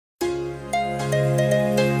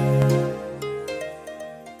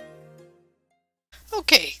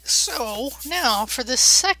So now for the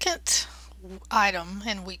second item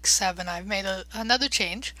in week 7, I've made another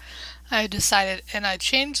change. I decided, and I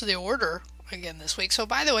changed the order again this week. So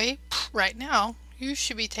by the way, right now you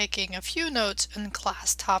should be taking a few notes in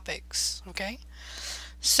class topics, okay?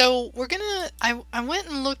 So we're gonna, I went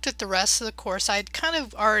and looked at the rest of the course. I'd kind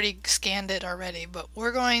of already scanned it already, but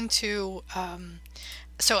we're going to,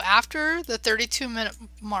 so after the 32-minute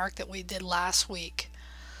mark that we did last week,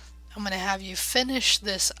 I'm going to have you finish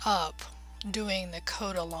this up doing the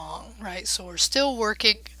code along, right? So we're still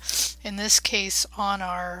working, in this case, on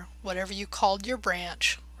our, whatever you called your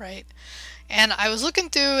branch, right? And I was looking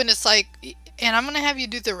through and it's like, and I'm going to have you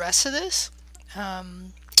do the rest of this.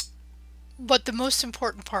 But the most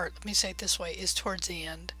important part, let me say it this way, is towards the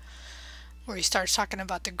end, where he starts talking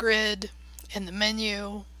about the grid and the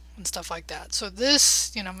menu and stuff like that. So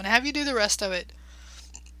this, I'm going to have you do the rest of it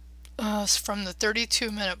from the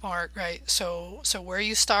 32-minute mark, right? So where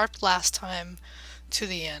you start last time to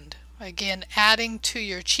the end. Again, adding to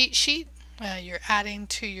your cheat sheet. You're adding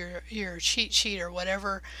to your cheat sheet or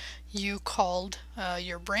whatever you called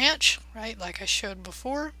your branch, right? Like I showed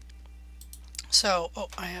before. So, oh,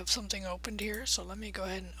 I have something opened here, so let me go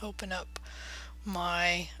ahead and open up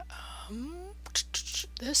my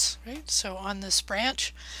this, right? So on this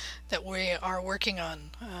branch that we are working on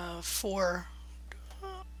for,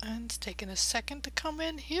 and it's taking a second to come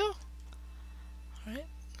in here. All right,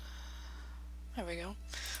 there we go.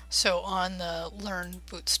 So on the Learn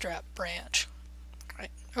Bootstrap branch.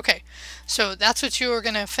 Okay, so that's what you are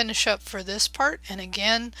going to finish up for this part. And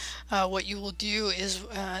again, what you will do is,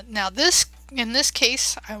 now this, in this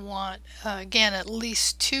case, I want, again, at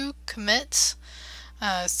least 2 commits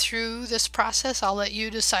through this process. I'll let you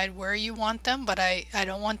decide where you want them, but I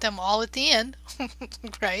don't want them all at the end,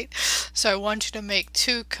 right? So I want you to make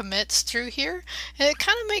 2 commits through here. And it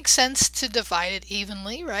kind of makes sense to divide it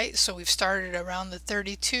evenly, right? So we've started around the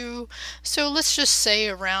 32. So let's just say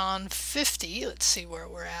around 50. Let's see where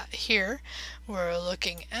we're at here. We're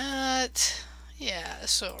looking at, yeah,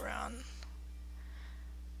 so around,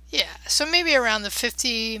 yeah, so maybe around the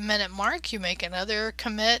 50-minute mark you make another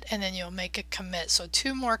commit, and then you'll make a commit. So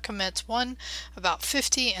 2 more commits, one about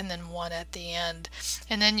 50 and then one at the end.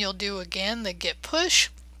 And then you'll do again the git push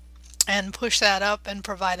and push that up and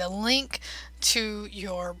provide a link to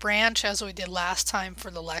your branch as we did last time for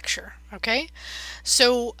the lecture. Okay,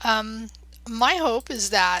 so my hope is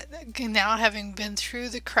that now, having been through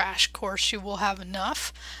the crash course, you will have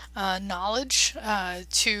enough knowledge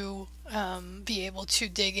to be able to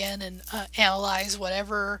dig in and analyze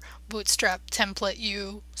whatever Bootstrap template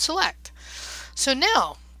you select. So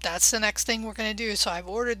now that's the next thing we're going to do. So I've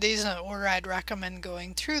ordered these in an order I'd recommend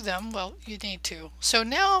going through them. Well, you need to. So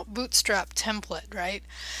now Bootstrap template, right?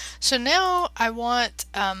 So now I want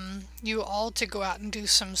you all to go out and do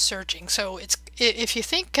some searching. So it's, if you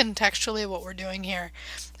think contextually, what we're doing here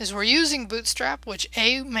is we're using Bootstrap, which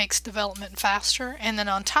makes development faster, and then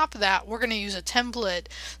on top of that we're going to use a template,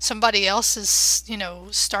 somebody else's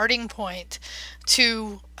starting point,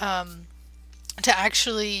 to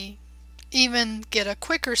actually even get a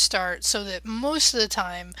quicker start, so that most of the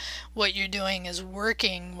time what you're doing is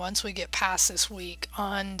working, once we get past this week,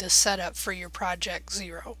 on the setup for your project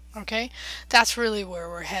 0. Okay, that's really where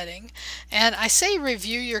we're heading. And I say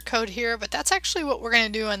review your code here, but that's actually what we're going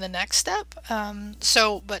to do in the next step.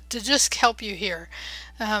 But to just help you here,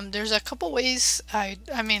 there's a couple ways. I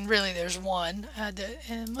mean, really there's one,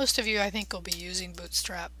 and most of you I think will be using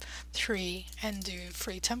Bootstrap 3 and do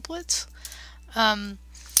free templates.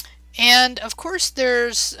 And of course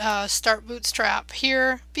there's Start Bootstrap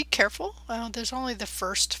here. Be careful, there's only the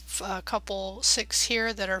first couple 6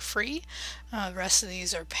 here that are free. The rest of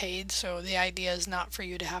these are paid, so the idea is not for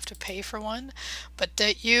you to have to pay for one, but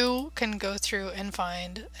that you can go through and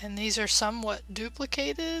find, and these are somewhat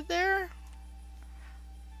duplicated there.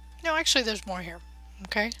 No, actually there's more here.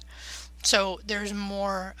 Okay, so there's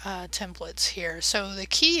more templates here. So the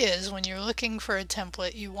key is, when you're looking for a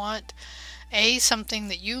template, you want something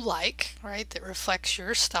that you like, right, that reflects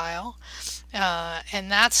your style,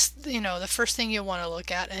 and that's the first thing you want to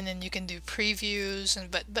look at. And then you can do previews,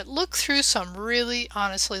 and but look through some, really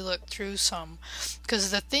honestly look through some,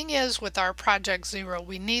 because the thing is, with our project 0,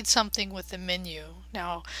 we need something with the menu.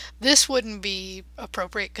 Now this wouldn't be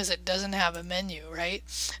appropriate because it doesn't have a menu, right?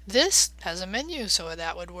 This has a menu, so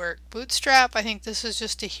that would work. Bootstrap, I think this is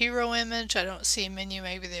just a hero image. I don't see a menu.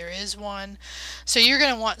 Maybe there is one. So you're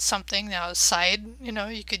going to want something. Now side,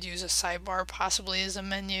 you could use a sidebar possibly as a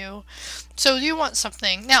menu. So you want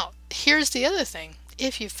something. Now here's the other thing.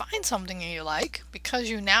 if you find something you like, because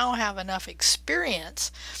you now have enough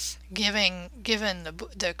experience given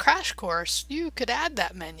the crash course, you could add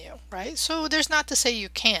that menu, right? So there's not to say you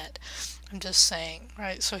can't. I'm just saying,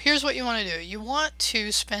 right? So here's what you want to do. You want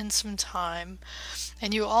to spend some time,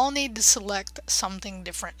 and you all need to select something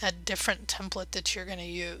different, a different template that you're going to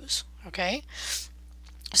use, okay?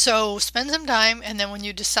 So spend some time, and then when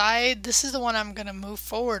you decide this is the one I'm going to move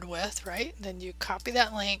forward with, right, then you copy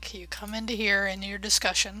that link, you come into here in your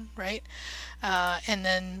discussion, right, and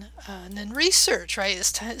then research, right?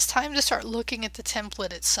 It's time to start looking at the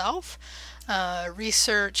template itself,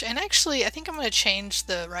 research, and actually I think I'm going to change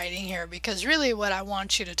the writing here, because really what I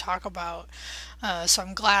want you to talk about, so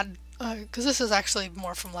I'm glad, because this is actually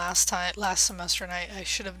more from last semester, and I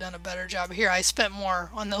should have done a better job here. I spent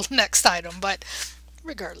more on the next item, but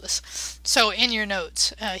regardless. So in your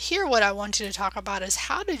notes, here what I want you to talk about is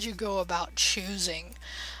how did you go about choosing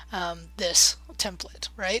this template,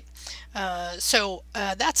 right? So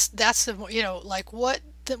that's the, you know, like what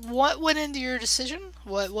went into your decision?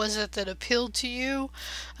 What was it that appealed to you?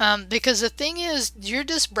 Because the thing is, you're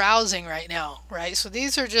just browsing right now, right? So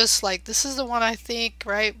these are just like, this is the one I think,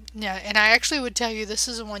 right? Yeah, and I actually would tell you this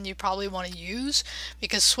is the one you probably want to use,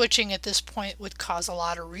 because switching at this point would cause a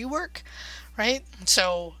lot of rework, right?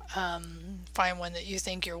 So find one that you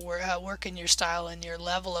think you're working your style and your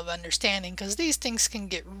level of understanding, because these things can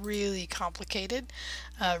get really complicated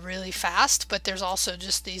really fast, but there's also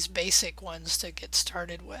just these basic ones to get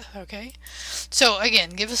started with, okay? So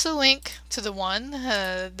again, give us a link to the one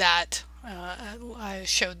that I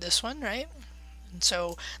showed this one, right? And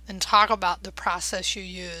so then talk about the process you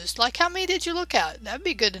used. Like, how many did you look at? That'd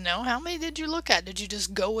be good to know. How many did you look at? Did you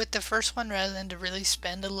just go with the first one rather than to really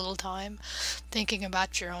spend a little time thinking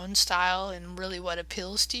about your own style and really what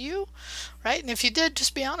appeals to you, right? And if you did,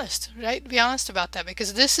 just be honest, right? Be honest about that,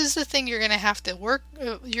 because this is the thing you're going to have to work.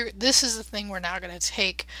 This is the thing we're now going to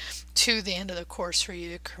take to the end of the course for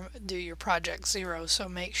you to do your project 0. So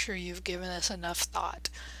make sure you've given us enough thought,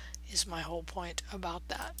 is my whole point about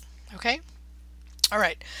that. Okay? All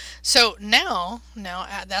right, so now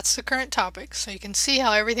that's the current topic, so you can see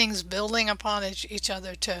how everything's building upon each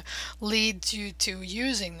other to lead you to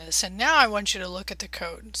using this. And now I want you to look at the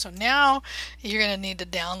code. So now you're going to need to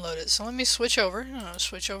download it. So let me switch over.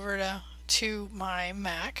 To my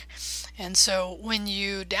Mac. And so when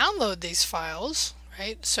you download these files,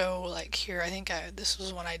 right, so like here, I think this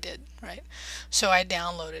was one I did, right? So I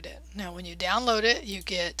downloaded it. Now when you download it, you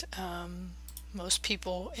get most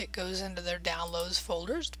people, it goes into their downloads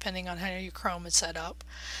folders, depending on how your Chrome is set up.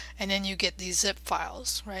 And then you get these zip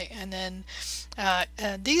files, right? And then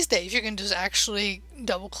these days, you can just actually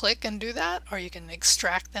double click and do that, or you can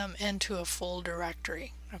extract them into a full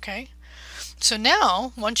directory, okay? So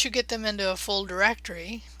now, once you get them into a full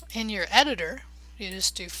directory, in your editor, you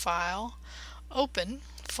just do File, Open,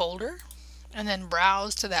 Folder, and then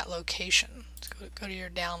browse to that location. Go to your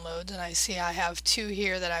downloads, and I see I have 2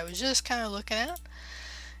 here that I was just kind of looking at.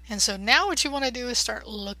 And so now what you want to do is start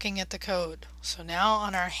looking at the code. So now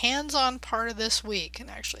on our hands-on part of this week, and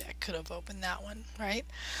actually I could have opened that one, right?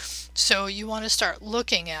 So you want to start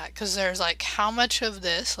looking at, because there's like how much of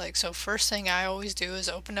this, like, so first thing I always do is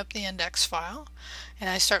open up the index file and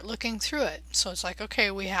I start looking through it. So it's like, okay,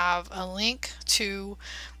 we have a link to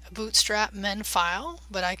Bootstrap men file,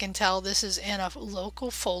 but I can tell this is in a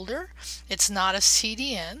local folder. It's not a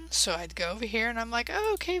CDN, so I'd go over here and I'm like,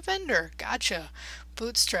 oh, okay, vendor, gotcha.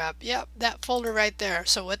 Bootstrap, yep, that folder right there.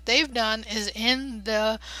 So what they've done is in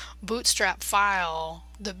the Bootstrap file,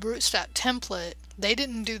 the Bootstrap template, they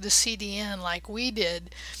didn't do the CDN like we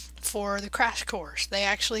did for the crash course. They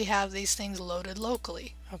actually have these things loaded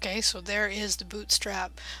locally. Okay, so there is the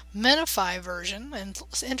Bootstrap Minify version, and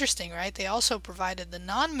it's interesting, right? They also provided the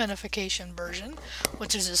non-minification version,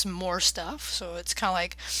 which is just more stuff. So it's kind of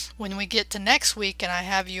like when we get to next week and I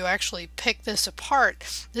have you actually pick this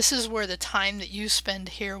apart, this is where the time that you spend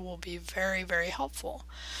here will be very, very helpful.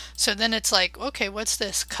 So then it's like, okay, what's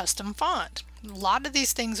this? Custom font. A lot of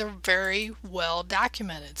these things are very well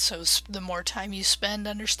documented, so the more time you spend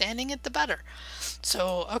understanding it, the better.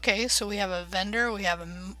 So okay, so we have a vendor, we have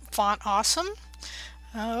a font awesome.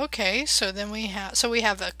 Okay, so then we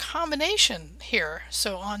have a combination here.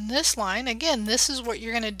 So on this line, again, this is what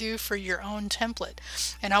you're going to do for your own template.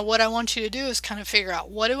 And now what I want you to do is kind of figure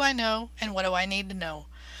out, what do I know and what do I need to know?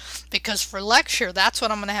 Because for lecture, that's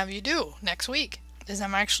what I'm going to have you do next week. Is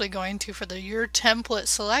I'm actually going to, for your template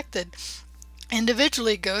selected,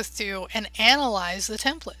 individually go through and analyze the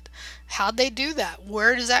template. How'd they do that?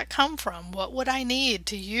 Where does that come from? What would I need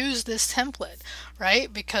to use this template,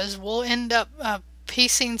 right? Because we'll end up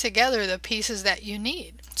piecing together the pieces that you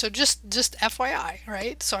need. So just FYI,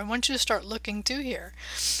 right? So I want you to start looking through here.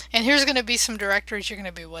 And here's going to be some directories. You're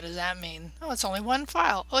going to be, what does that mean? Oh, it's only one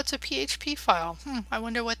file. Oh, it's a PHP file. I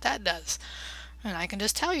wonder what that does. And I can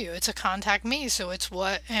just tell you, it's a contact me, so it's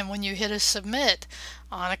what, and when you hit a submit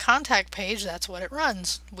on a contact page, that's what it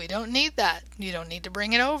runs. We don't need that. You don't need to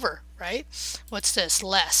bring it over, right? What's this?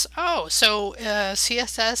 Less. Oh, so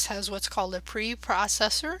CSS has what's called a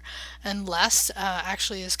preprocessor, and less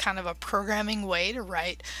actually is kind of a programming way to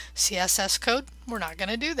write CSS code. We're not going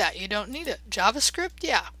to do that. You don't need it. JavaScript,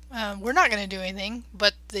 yeah. We're not going to do anything,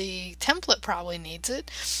 but the template probably needs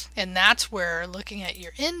it, and that's where looking at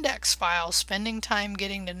your index files, spending time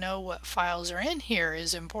getting to know what files are in here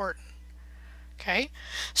is important. Okay,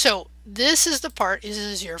 so this is the part,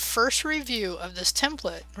 is your first review of this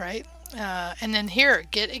template, right? And then here,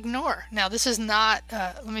 get ignore. Now this is not,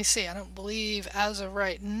 let me see, I don't believe as of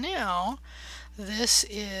right now this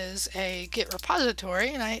is a Git repository,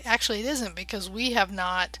 and actually it isn't, because we have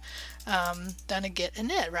not done a Git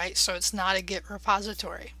init, right? So it's not a Git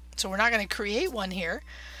repository. So we're not going to create one here.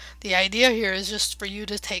 The idea here is just for you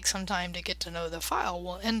to take some time to get to know the file.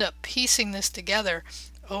 We'll end up piecing this together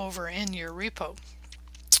over in your repo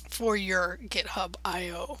for your GitHub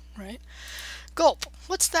IO, right? Gulp,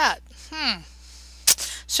 what's that?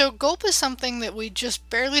 So Gulp is something that we just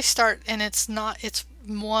barely start, and it's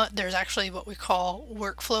more, there's actually what we call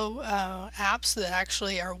workflow apps that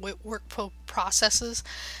actually are workflow processes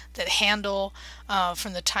that handle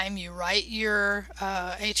from the time you write your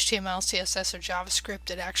HTML, CSS, or JavaScript.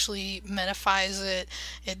 It actually minifies it.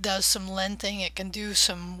 It does some linting. It can do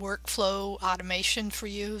some workflow automation for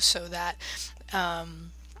you, so that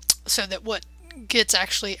what gets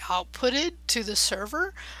actually outputted to the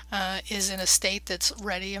server is in a state that's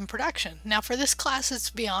ready in production. Now for this class, it's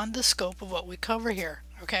beyond the scope of what we cover here,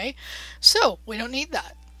 okay? So we don't need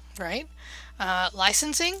that, right?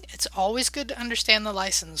 Licensing, it's always good to understand the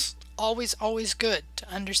license. Always good to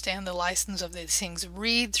understand the license of these things.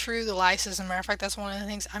 Read through the license. As a matter of fact, that's one of the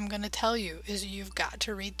things I'm going to tell you, is you've got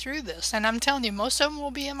to read through this. And I'm telling you, most of them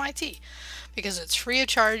will be MIT, because it's free of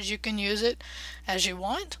charge. You can use it as you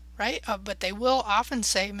want, right? But they will often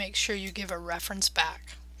say make sure you give a reference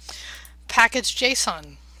back. Package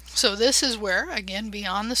JSON. So this is where, again,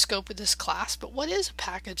 beyond the scope of this class, but what is a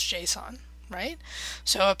package JSON, right?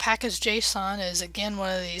 So a package JSON is, again,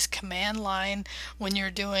 one of these command line. When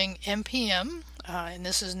you're doing npm, and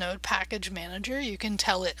this is Node Package Manager, you can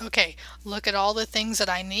tell it, okay, look at all the things that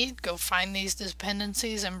I need, go find these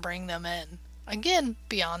dependencies and bring them in. Again,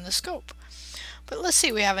 beyond the scope. But let's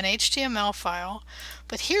see, we have an HTML file,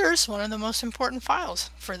 but here's one of the most important files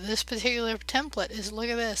for this particular template is, look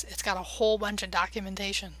at this, it's got a whole bunch of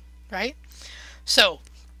documentation, right? So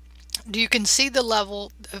you can see the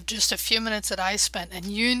level of just a few minutes that I spent, and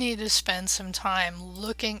you need to spend some time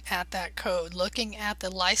looking at that code, looking at the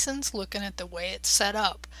license, looking at the way it's set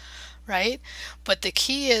up, right? But the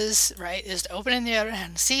key is, right, is to open in the other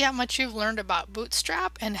hand, see how much you've learned about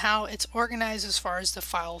Bootstrap and how it's organized as far as the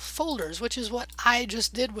file folders, which is what I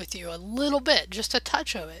just did with you, a little bit, just a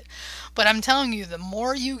touch of it. But I'm telling you, the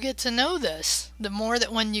more you get to know this, the more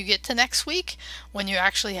that when you get to next week, when you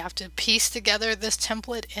actually have to piece together this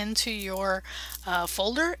template into your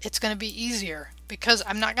folder, it's going to be easier, because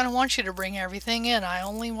I'm not going to want you to bring everything in. I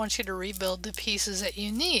only want you to rebuild the pieces that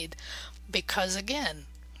you need, because again,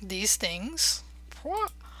 these things,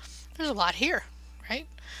 there's a lot here, right?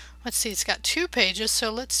 Let's see, it's got 2 pages, so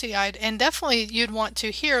let's see, and definitely you'd want to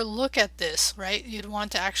here look at this, right? You'd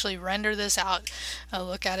want to actually render this out,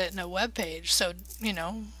 look at it in a web page. So, you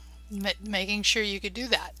know, making sure you could do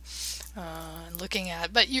that, looking at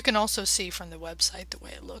it. But you can also see from the website the way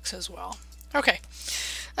it looks as well. Okay,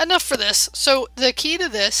 enough for this. So the key to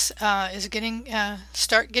this is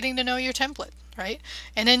start getting to know your template, right?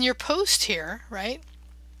 And in your post here, right?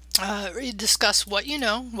 Discuss what you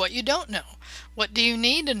know, what you don't know, what do you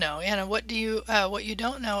need to know, and what you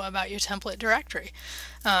don't know about your template directory,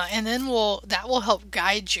 and then that will help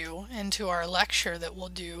guide you into our lecture that we'll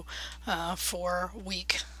do for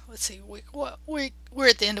week. Let's see, we're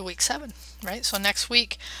at the end of week 7, right? So next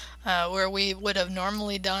week, where we would have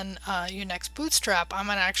normally done your next Bootstrap, I'm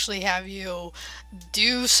going to actually have you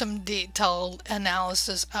do some detailed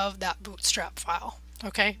analysis of that Bootstrap file.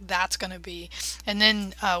 Okay, that's going to be, and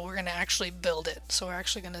then we're going to actually build it. So we're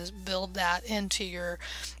actually going to build that into your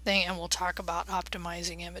thing, and we'll talk about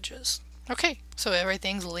optimizing images. Okay, so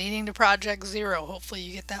everything's leading to Project Zero. Hopefully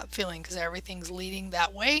you get that feeling, because everything's leading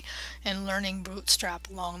that way and learning Bootstrap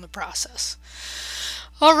along the process.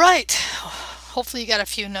 All right, hopefully you got a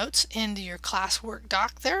few notes into your classwork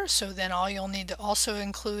doc there. So then all you'll need to also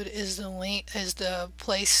include is the link, is the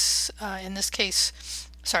place, in this case,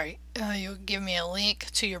 sorry, you give me a link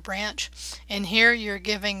to your branch, and here you're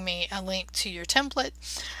giving me a link to your template.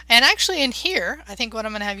 And actually in here, I think what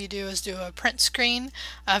I'm going to have you do is do a print screen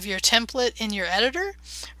of your template in your editor,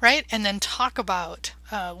 right? And then talk about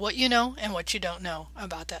what you know and what you don't know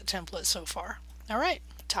about that template so far. All right,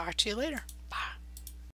 talk to you later. Bye.